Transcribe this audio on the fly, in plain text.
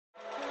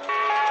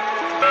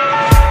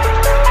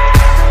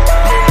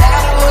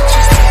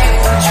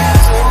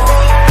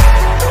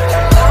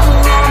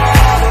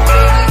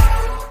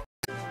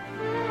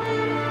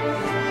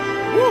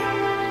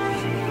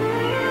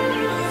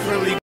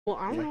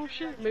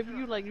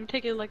maybe you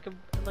take it like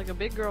a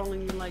big girl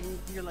and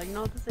you're like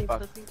no, this ain't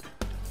pussy.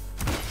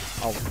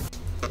 Oh.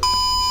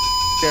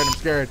 I'm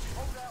scared.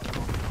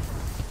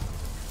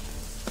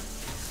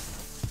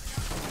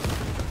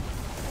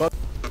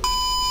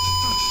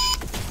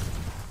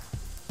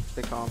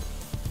 Stay calm.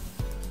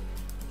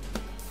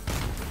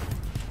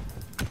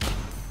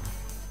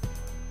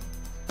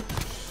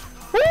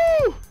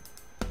 Woo!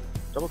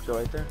 Double kill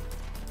right there.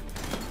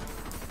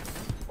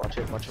 Watch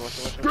it.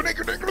 Grenade!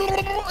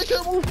 I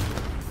can't move!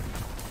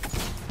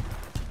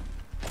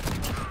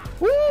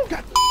 Woo!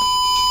 God.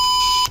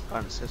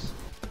 Assist.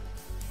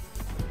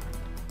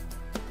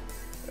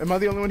 Am I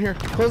the only one here?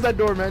 Close that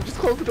door, man. Just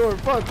close the door.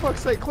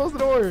 Fuck's sake, close the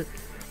door.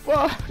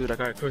 Fuck. Dude, I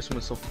got a cruise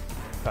missile.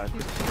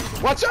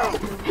 Watch out!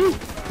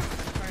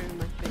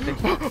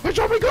 I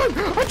dropped my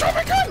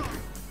gun!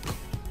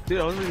 Dude,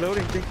 I was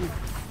reloading, thank you.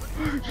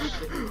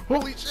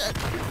 Holy shit!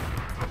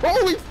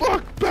 Holy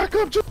fuck! Back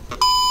up!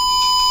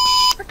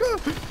 Back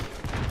up!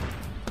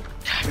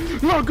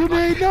 No,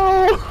 grenade,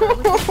 no!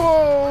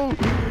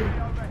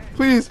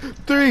 Please,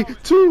 3,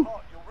 2.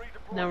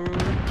 No.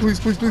 Please.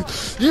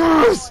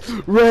 Yes!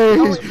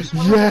 Ray!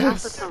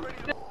 Yes!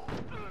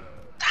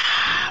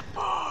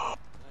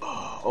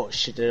 Oh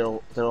shit, they're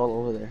all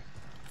over there.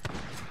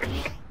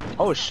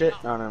 Oh shit!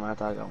 No, I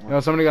thought I got one. No,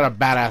 somebody got a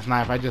badass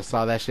knife. I just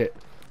saw that shit.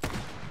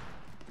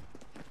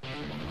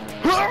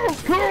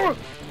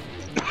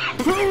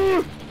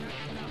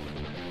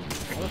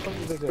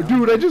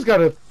 Dude, I just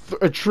got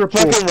a triple.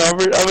 Fucking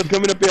Robert, I was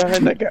coming up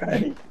behind that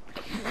guy.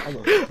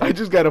 I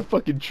just got a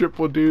fucking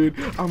triple, dude.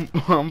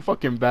 I'm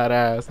fucking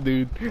badass,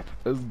 dude.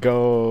 Let's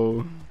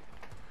go.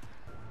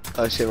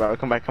 Oh shit, Robert,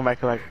 come back. Yo,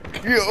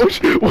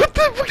 what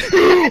the fuck?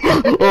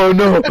 Oh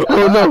no,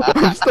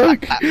 I'm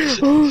stuck.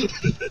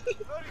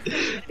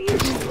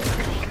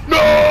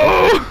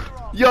 No!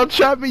 Y'all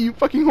trap me, you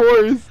fucking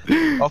whores.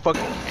 Oh fuck.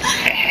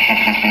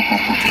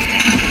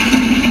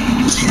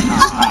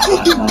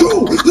 Fucking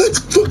go! Let's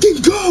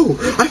fucking go!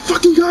 I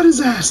fucking got his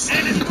ass!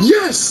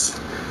 Yes!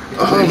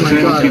 Oh my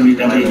god.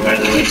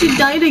 She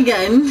died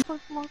again.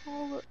 Help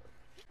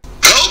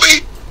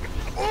me!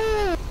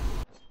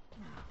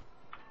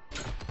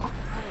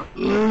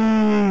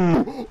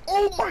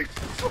 Oh my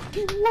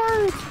fucking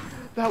word!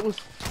 That was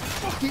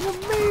fucking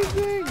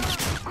amazing!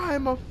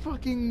 I'm a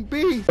fucking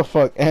beast! Oh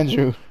fuck,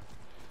 Andrew.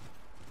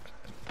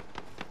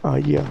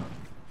 Yeah.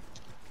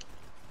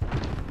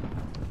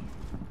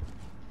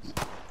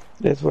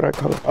 That's what I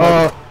call it.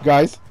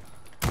 Guys.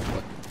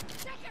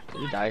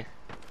 Did you die?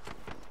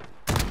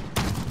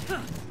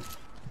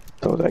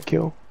 Throw that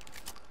kill.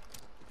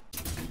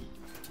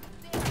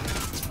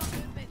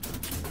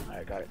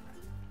 I got it.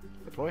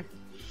 Deploy.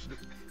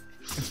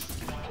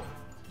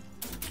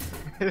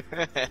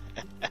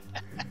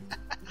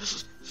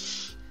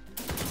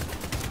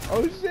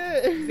 Oh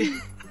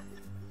shit!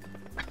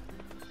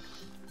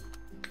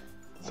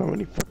 So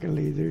many fucking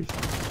lasers.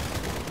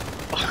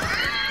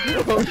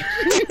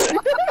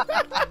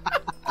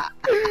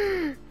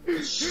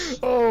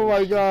 Oh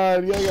my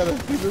god, y'all gotta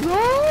see this.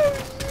 Oh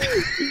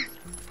shit!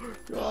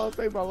 Y'all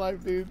save my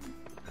life, dude.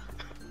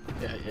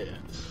 Yeah.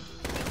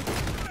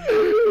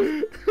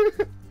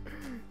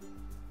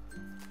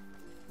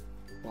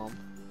 Bomb.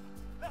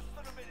 Less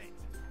than a minute.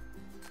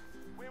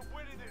 We're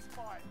winning this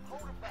fight.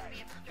 Hold it back.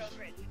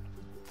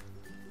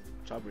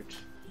 Drawbridge.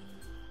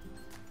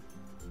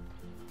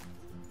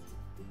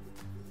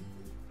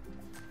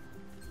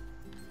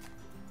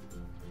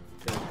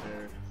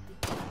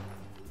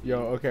 Yo,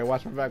 okay,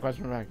 watch my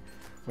back.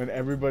 When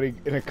everybody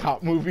in a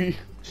cop movie,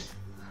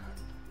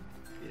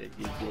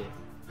 Yeah.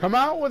 come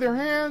out with your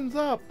hands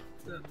up.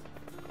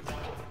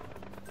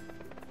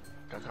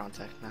 Got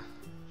contact now.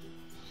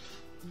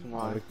 Come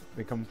on.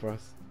 They come for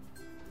us.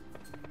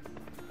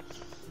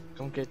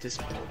 Come get this.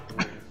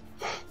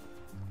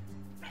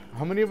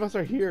 How many of us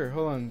are here?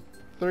 Hold on.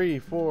 3,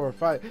 4,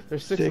 5.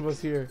 There's 6 of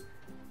us here.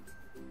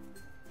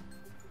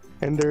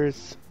 And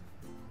there's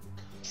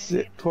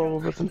 12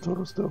 of us in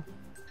total still.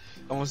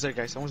 Almost there,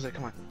 guys. Almost there.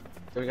 Come on.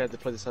 Then we gotta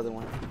deploy this other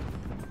one.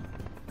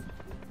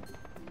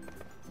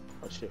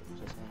 Oh shit.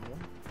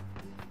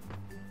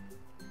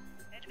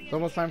 It's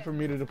almost time for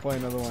me to deploy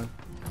another one.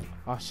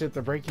 Oh shit,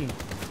 they're breaking.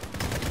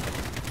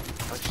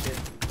 Oh shit.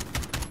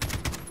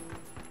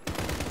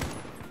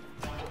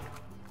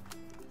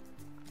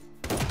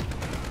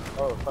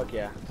 Oh fuck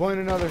yeah. Deploying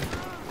another.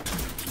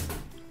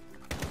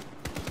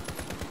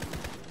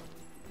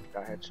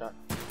 Got a headshot.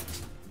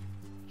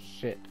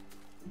 Shit.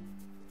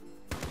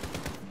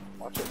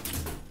 Watch it.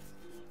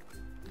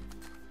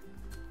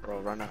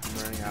 Bro, run out. I'm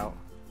running out.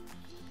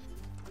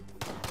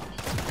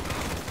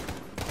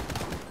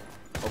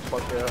 Oh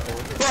fuck yeah.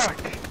 Fuck!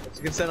 It's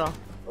a good send off.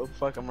 Oh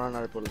fuck, I'm running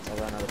out of bullets. I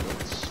ran out of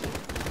bullets. Shit.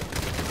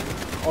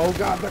 Oh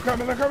god, they're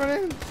coming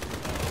in!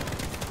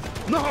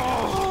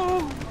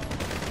 No!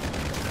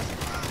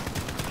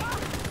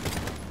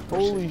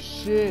 Holy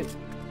shit!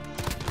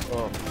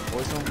 Oh,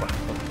 boys on fire.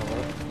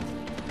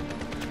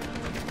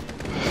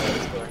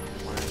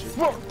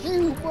 Fuck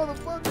you,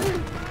 motherfucker!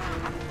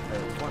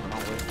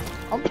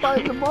 I'm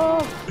fighting them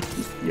off!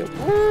 Yep.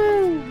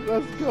 Woo!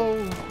 Let's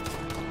go!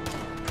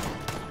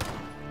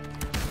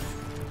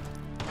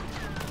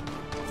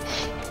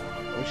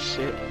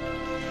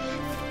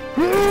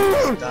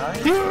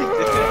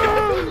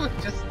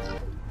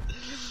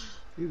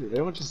 Dude,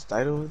 everyone just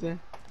died over there?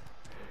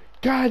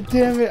 God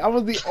damn it! I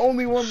was the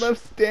only one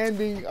left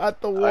standing at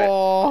the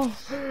wall.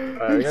 We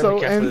gotta be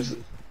careful.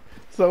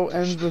 So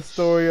ends the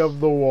story of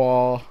the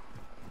wall.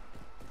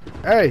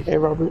 Hey! Hey,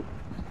 Robert.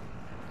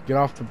 Get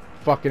off the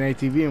fucking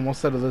ATV and we'll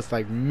settle this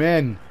like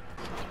men.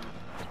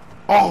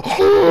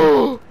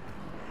 Oh!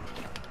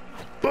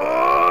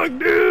 Fuck,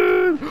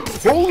 dude!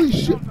 Holy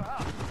shit!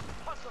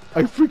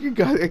 I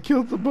freaking I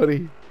killed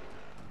somebody.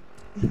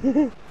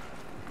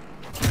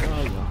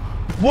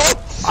 What?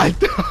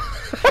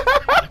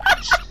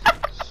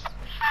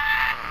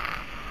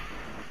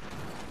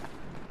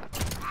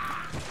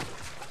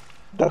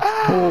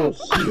 That's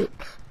bullshit.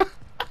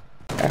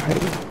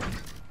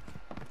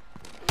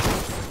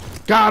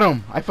 Got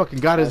him! I fucking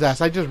got his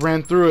ass. I just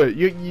ran through it.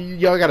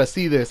 Y'all gotta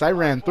see this. I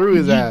ran through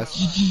his ass.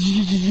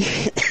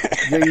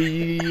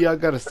 Y'all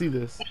gotta see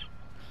this.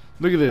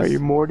 Look at this. Are you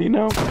Morty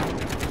now?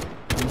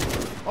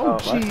 Oh,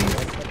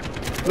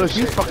 jeez. Look,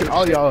 he was fucking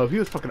all y'all up. He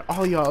was fucking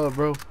all y'all up,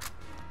 bro.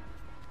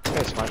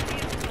 That's fine.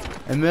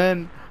 And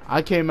then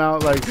I came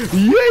out like,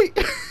 yay!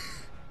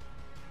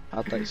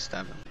 I thought you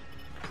stabbed him.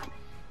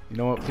 You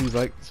know what? Please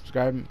like,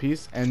 subscribe,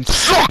 peace, and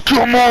suck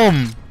your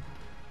mom!